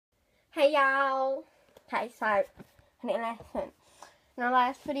Hey y'all! Okay, so in our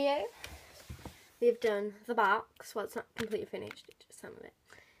last video, we've done the box. Well, it's not completely finished, it's just some of it.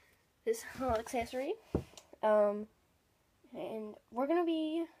 This whole accessory. And we're gonna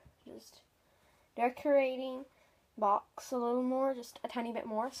be just decorating the box a little more, just a tiny bit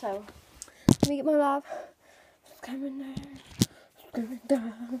more. So, let me get my love. It's coming there. It's coming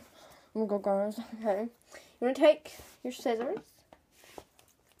down. Oh my god, guys. Okay. You wanna take your scissors.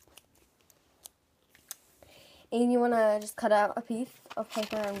 And you want to just cut out a piece of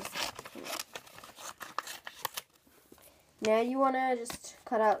paper and now you want to just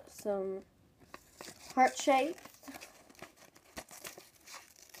cut out some heart shapes.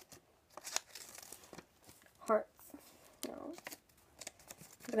 Hearts. No.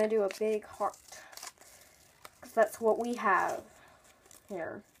 I'm going to do a big heart. Because that's what we have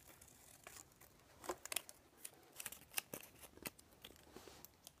here.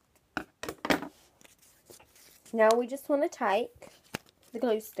 Now we just want to take the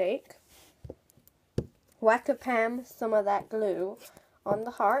glue stick, whack-a-pam some of that glue on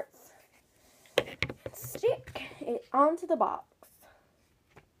the hearts, stick it onto the box.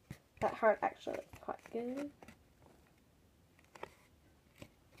 That heart actually looks quite good.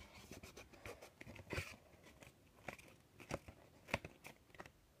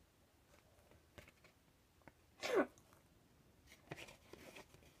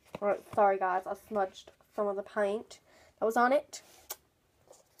 Alright, sorry guys, I smudged some of the paint that was on it.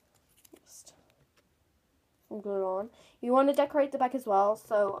 Just some glue on. You want to decorate the back as well,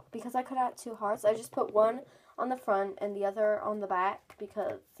 so because I cut out two hearts, I just put one on the front and the other on the back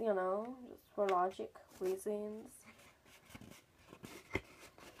because, you know, just for logic reasons.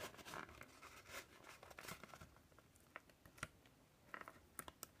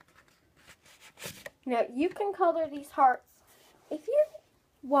 Now, you can color these hearts if you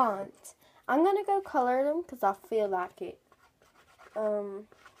want. I'm going to go color them because I feel like it.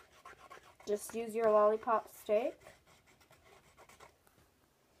 Just use your lollipop stick.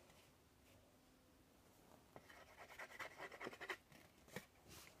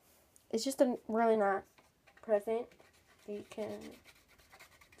 It's just a really nice present you can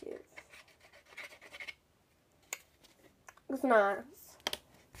give. It's nice.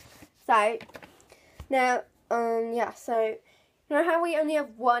 So, now, yeah, so, you know how we only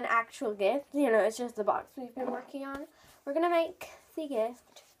have one actual gift? You know, it's just the box we've been working on. We're going to make the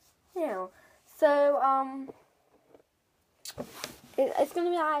gift now. So, it's going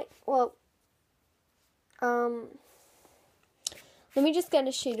to be like, well, let me just get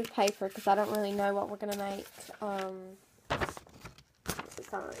a sheet of paper because I don't really know what we're going to make.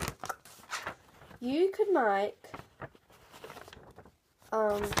 Sorry. You could make,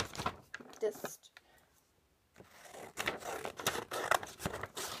 just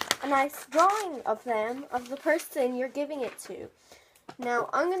a nice drawing of them, of the person you're giving it to. Now,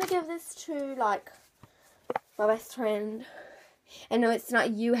 I'm going to give this to, like, my best friend. And no, it's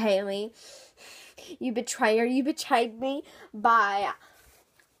not you, Haley. You betrayer. You betrayed me by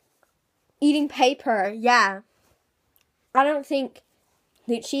eating paper. Yeah. I don't think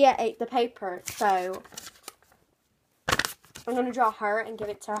Lucia ate the paper, so I'm going to draw her and give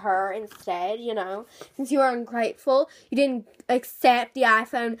it to her instead, you know. Since you are ungrateful, you didn't accept the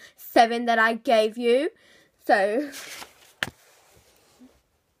iPhone 7 that I gave you. So,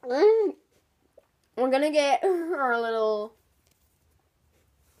 we're going to get our little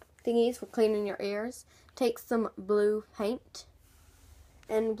thingies for cleaning your ears. Take some blue paint.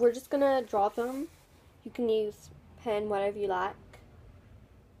 And we're just going to draw them. You can use pen, whatever you like.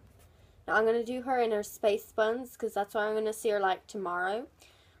 Now, I'm going to do her in her space buns because that's what I'm going to see her like tomorrow.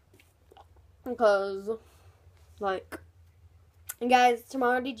 Because, like, and guys,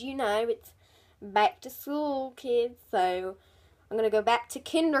 tomorrow, did you know it's back to school, kids? So, I'm going to go back to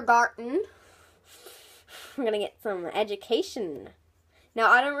kindergarten. I'm going to get some education. Now,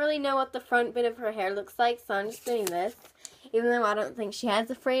 I don't really know what the front bit of her hair looks like, so I'm just doing this. Even though I don't think she has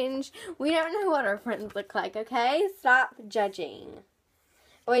a fringe, we don't know what her fringe look like, okay? Stop judging.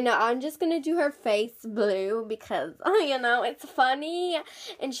 Wait, no, I'm just going to do her face blue because, you know, it's funny.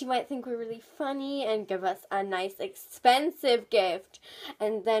 And she might think we're really funny and give us a nice, expensive gift.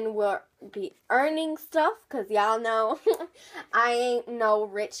 And then we'll be earning stuff because y'all know I ain't no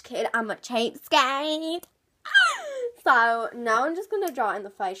rich kid. I'm a cheapskate. So, now I'm just going to draw in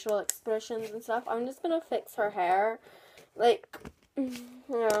the facial expressions and stuff. I'm just going to fix her hair. Like, you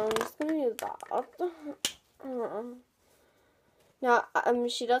know, I'm just going to use that. Now,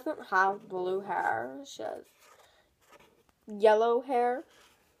 she doesn't have blue hair. She has yellow hair.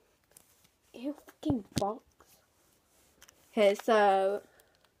 Ew, fucking box. Okay, so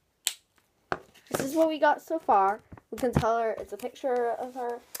this is what we got so far. We can tell her it's a picture of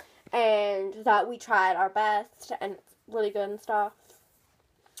her and that we tried our best and it's really good and stuff.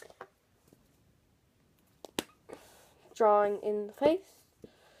 Drawing in the face.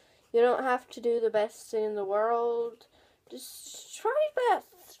 You don't have to do the best thing in the world. Just try your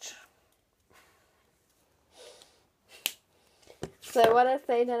best. So what I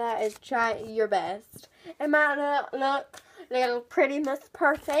say to that is try your best. It might not look little pretty Miss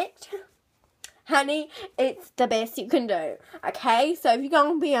Perfect. Honey, it's the best you can do. Okay? So if you're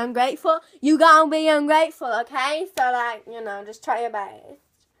going to be ungrateful, you're going to be ungrateful. Okay? So like, you know, just try your best.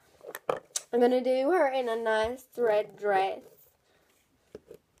 I'm going to do her in a nice red dress.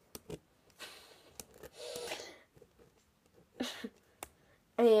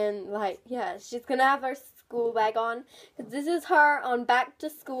 And like, yeah, she's going to have her school bag on. This is her on back to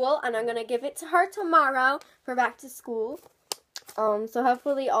school. And I'm going to give it to her tomorrow for back to school. So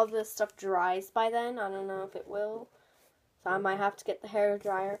hopefully all this stuff dries by then. I don't know if it will. So I might have to get the hair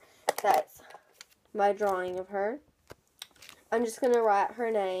dryer. That's my drawing of her. I'm just going to write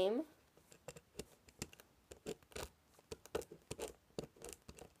her name.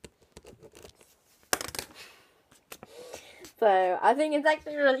 So I think it's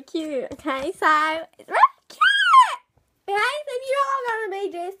actually really cute. Okay, so it's really cute. Okay, so if you're all going to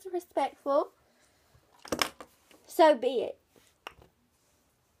be disrespectful, so be it.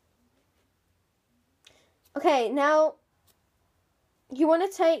 Okay, now you want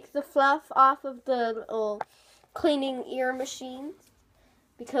to take the fluff off of the little cleaning ear machines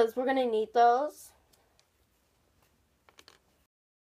because we're going to need those.